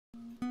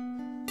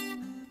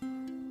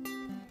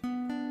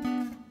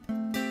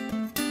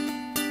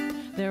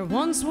There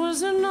once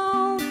was a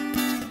note,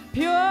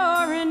 pure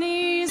and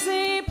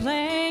easy,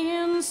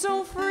 playing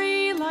so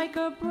free like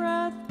a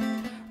breath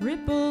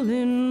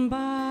rippling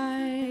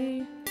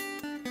by.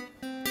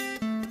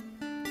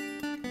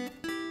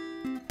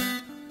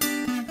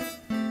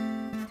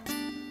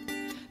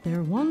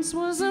 There once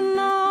was a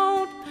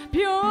note,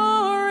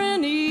 pure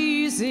and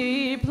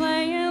easy,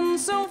 playing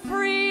so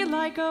free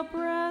like a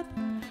breath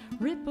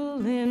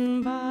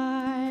rippling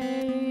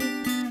by.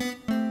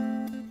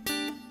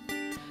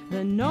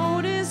 The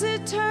note is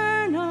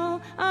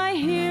eternal, I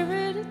hear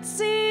it, it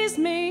sees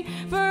me.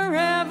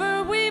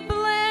 Forever we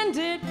blend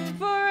it,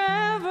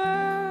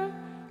 forever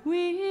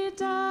we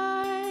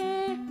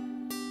die.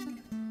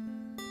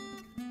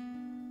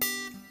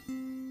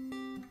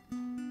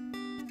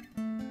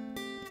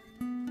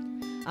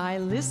 I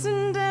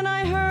listened and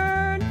I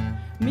heard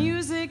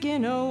music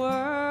in a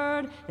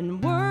word,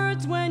 and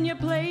words when you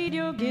played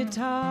your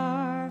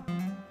guitar.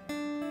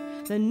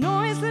 The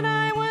noise that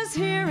I was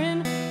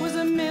hearing was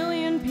a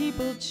million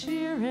people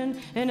cheering,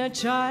 and a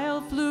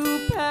child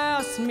flew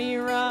past me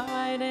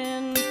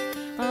riding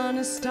on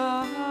a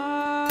star.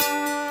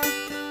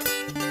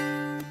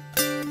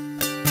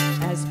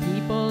 As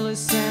people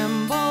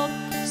assembled,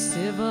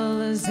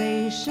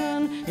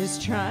 civilization is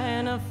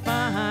trying to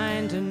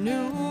find a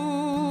new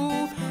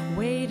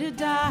way to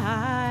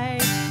die.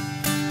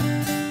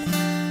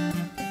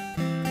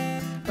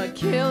 But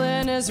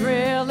killing is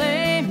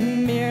really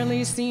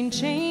merely seen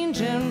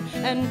changing,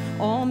 and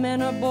all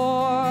men are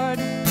bored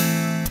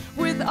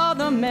with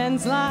other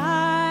men's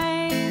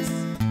lies.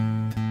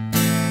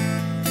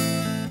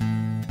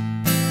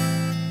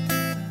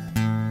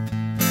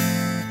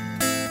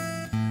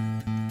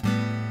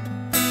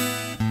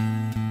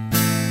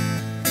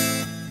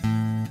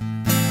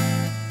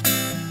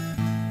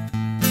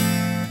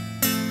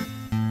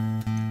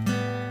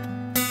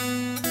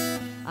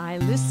 I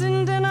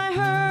listened and I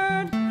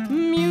heard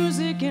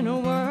music in a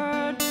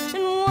word,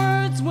 and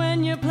words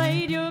when you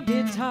played your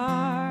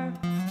guitar.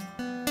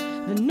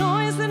 The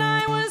noise that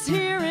I was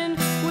hearing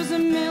was a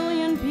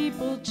million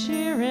people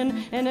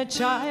cheering, and a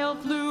child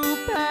flew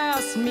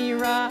past me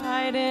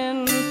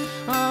riding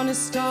on a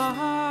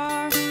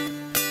star.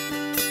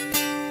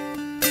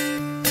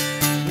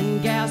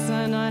 And gas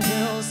on a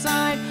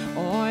hillside,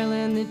 oil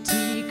in the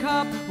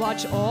teacup,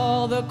 watch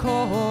all the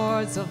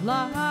chords of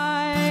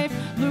life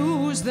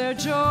lose their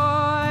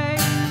joy.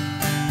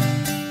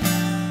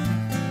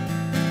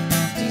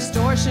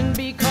 Distortion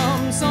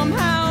becomes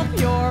somehow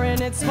pure in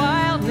its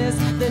wildness.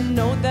 The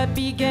note that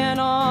began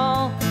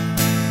all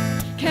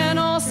can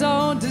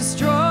also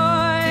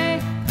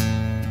destroy.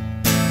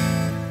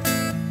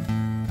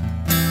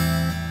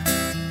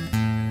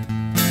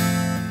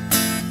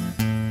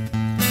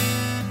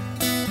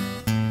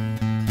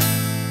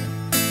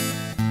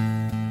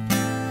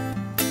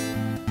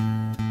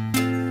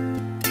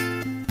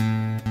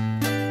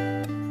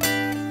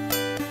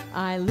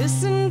 I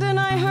listened and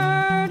I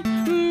heard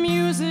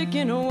music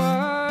in a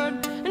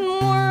word, and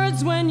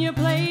words when you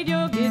played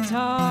your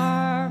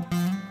guitar.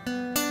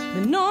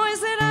 The noise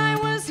that I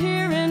was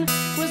hearing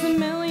was a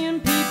million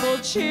people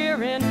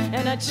cheering,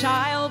 and a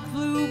child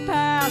flew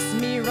past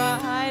me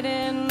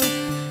riding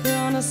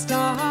on a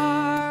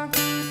star.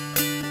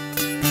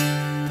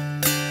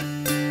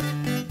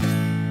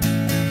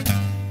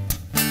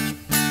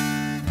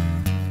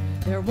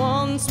 There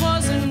once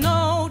was a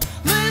note,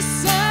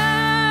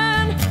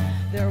 listen.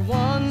 There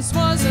once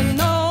was a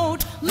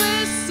note,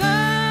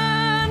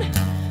 listen.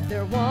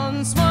 There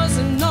once was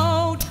a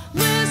note,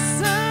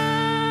 listen.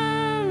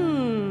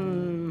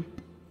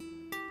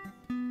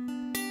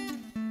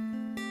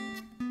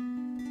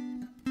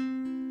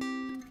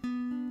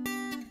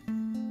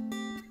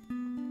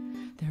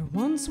 There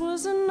once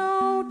was a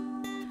note,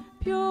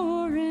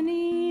 pure and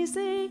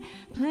easy,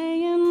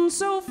 playing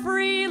so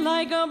free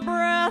like a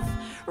breath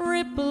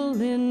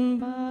rippling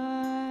by.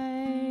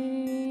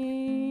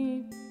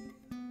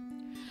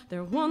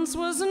 There once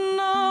was a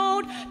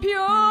note,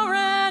 pure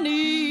and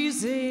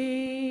easy.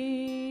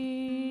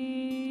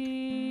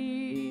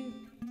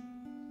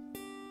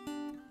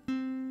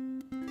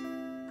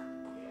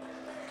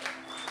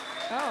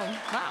 Oh,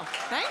 wow.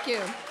 Thank you.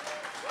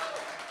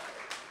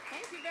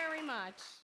 Thank you very much.